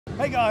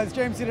Hey guys,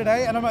 James here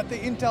today, and I'm at the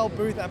Intel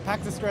booth at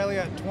PAX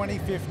Australia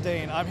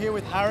 2015. I'm here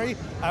with Harry,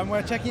 and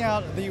we're checking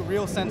out the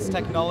RealSense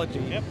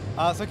technology.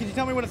 Yep. So can you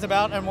tell me what it's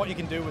about and what you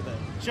can do with it?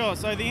 Sure,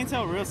 so the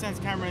Intel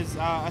RealSense cameras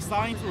are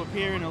starting to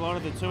appear in a lot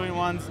of the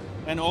two-in-ones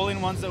and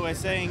all-in-ones that we're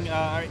seeing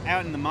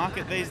out in the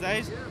market these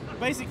days.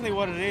 Basically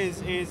what it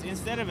is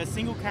instead of a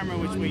single camera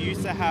which we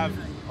used to have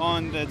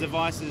on the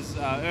devices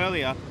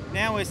earlier,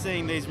 now we're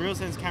seeing these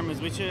RealSense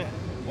cameras which are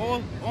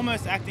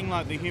almost acting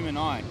like the human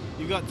eye.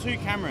 You've got two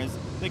cameras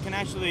that can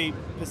actually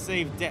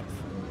perceive depth,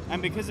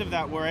 and because of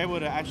that we're able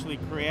to actually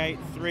create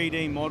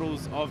 3D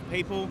models of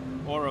people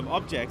or of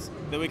objects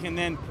that we can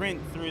then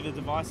print through the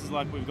devices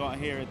like we've got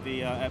here at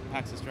the at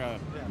PAX Australia.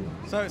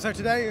 Yeah. So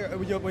today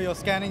you're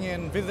scanning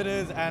in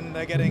visitors and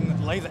they're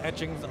getting laser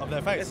etchings of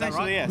their face.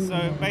 Essentially, right? yes.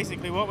 So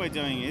basically what we're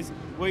doing is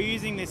we're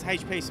using this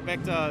HP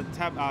Spectre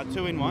tab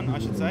 2-in-1, I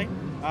should say,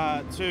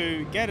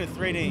 to get a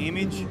 3D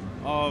image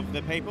of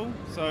the people.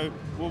 So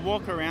we'll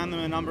walk around them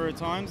a number of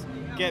times,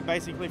 get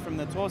basically from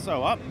the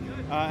torso up,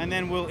 and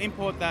then we'll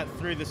import that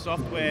through the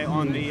software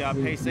on the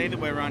PC that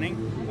we're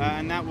running,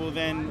 and that will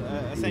then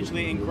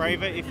essentially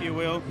engrave it, if you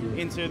will,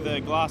 into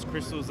the glass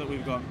crystals that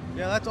we've got.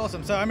 Yeah, that's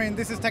awesome. So I mean,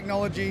 this is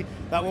technology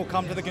that will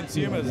come to the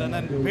consumers, and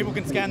then people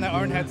can scan their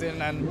own heads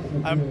in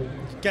and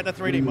get the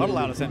 3D model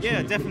out, essentially.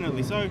 Yeah,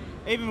 definitely. So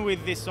even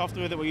with this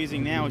software that we're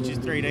using now, which is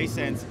 3D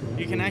Sense,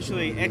 you can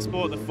actually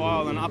export the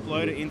file and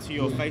upload it into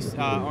your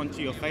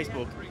onto your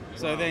Facebook.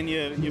 So then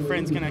your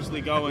friends can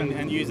actually go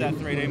and use that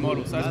 3D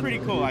model. So it's pretty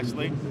cool,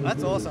 actually.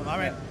 That's awesome.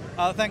 I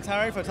mean, thanks,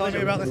 Harry, for telling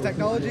me about this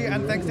technology,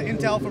 and thanks to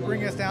Intel for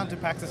bringing us down to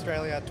PAX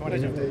Australia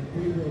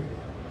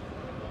 2015.